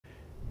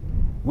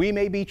We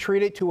may be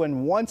treated to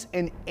an once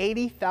in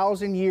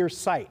 80,000 year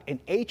sight. An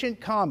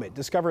ancient comet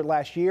discovered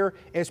last year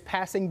is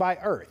passing by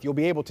Earth. You'll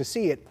be able to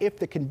see it if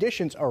the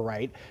conditions are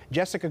right.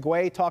 Jessica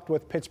Guay talked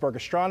with Pittsburgh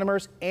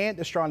astronomers and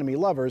astronomy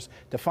lovers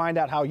to find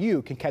out how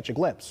you can catch a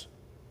glimpse.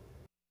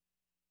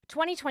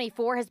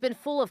 2024 has been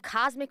full of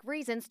cosmic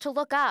reasons to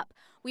look up.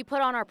 We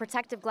put on our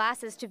protective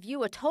glasses to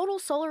view a total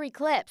solar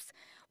eclipse.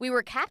 We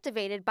were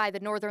captivated by the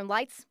northern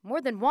lights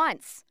more than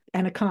once.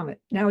 And a comet.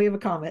 Now we have a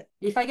comet.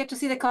 If I get to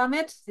see the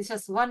comet, it's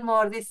just one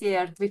more this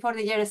year, before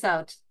the year is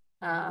out,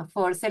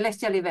 for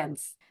celestial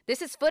events.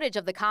 This is footage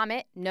of the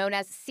comet, known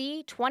as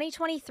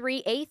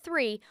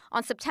C-2023-A3,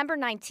 on September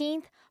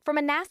 19th from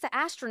a NASA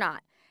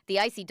astronaut. The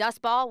icy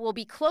dust ball will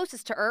be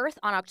closest to Earth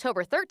on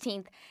October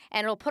 13th,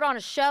 and it'll put on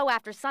a show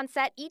after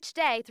sunset each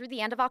day through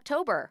the end of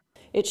October.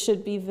 It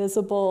should be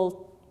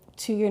visible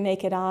to your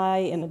naked eye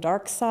in a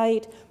dark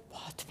site,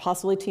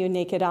 possibly to your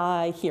naked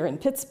eye here in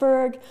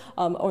Pittsburgh,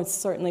 or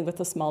certainly with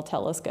a small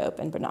telescope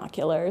and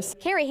binoculars.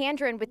 Carrie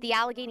Handren with the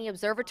Allegheny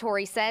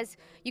Observatory says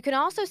you can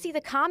also see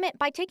the comet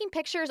by taking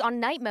pictures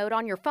on night mode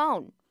on your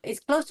phone. It's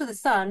close to the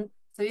sun,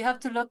 so you have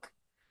to look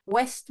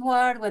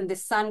westward when the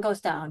sun goes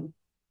down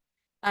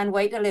and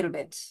wait a little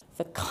bit.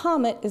 The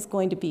comet is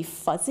going to be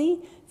fuzzy.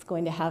 It's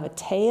going to have a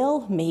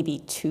tail, maybe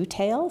two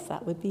tails.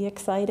 That would be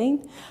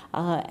exciting.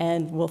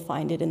 And we'll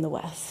find it in the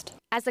west.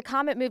 As the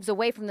comet moves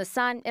away from the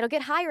sun, it'll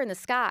get higher in the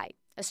sky.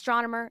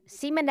 Astronomer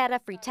Simonetta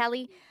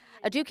Fritelli,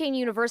 a Duquesne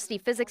University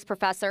physics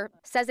professor,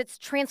 says it's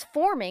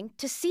transforming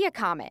to see a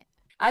comet.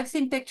 I've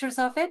seen pictures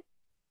of it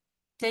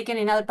taken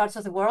in other parts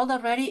of the world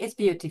already. It's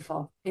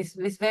beautiful.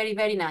 It's very,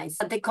 very nice.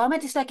 But the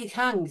comet is like it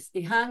hangs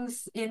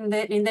in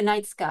the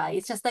night sky.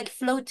 It's just like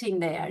floating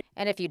there.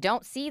 And if you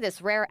don't see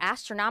this rare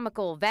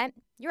astronomical event,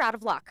 you're out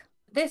of luck.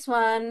 This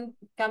one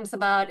comes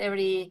about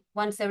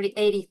once every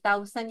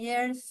 80,000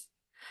 years.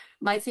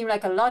 Might seem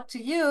like a lot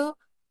to you,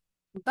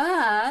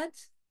 but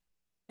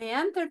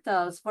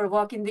Neanderthals were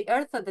walking the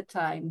earth at the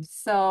time,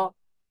 so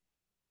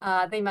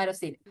they might have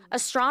seen it.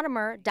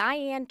 Astronomer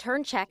Diane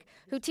Turnchek,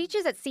 who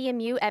teaches at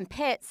CMU and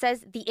Pitt,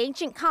 says the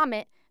ancient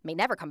comet may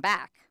never come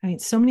back. I mean,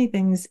 so many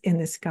things in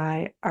the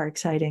sky are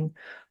exciting,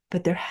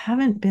 but there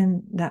haven't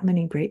been that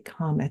many great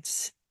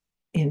comets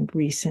in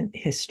recent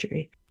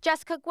history.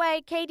 Jessica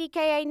Guay,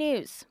 KDKA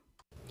News.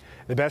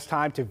 The best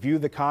time to view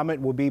the comet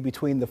will be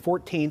between the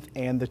 14th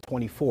and the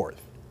 24th.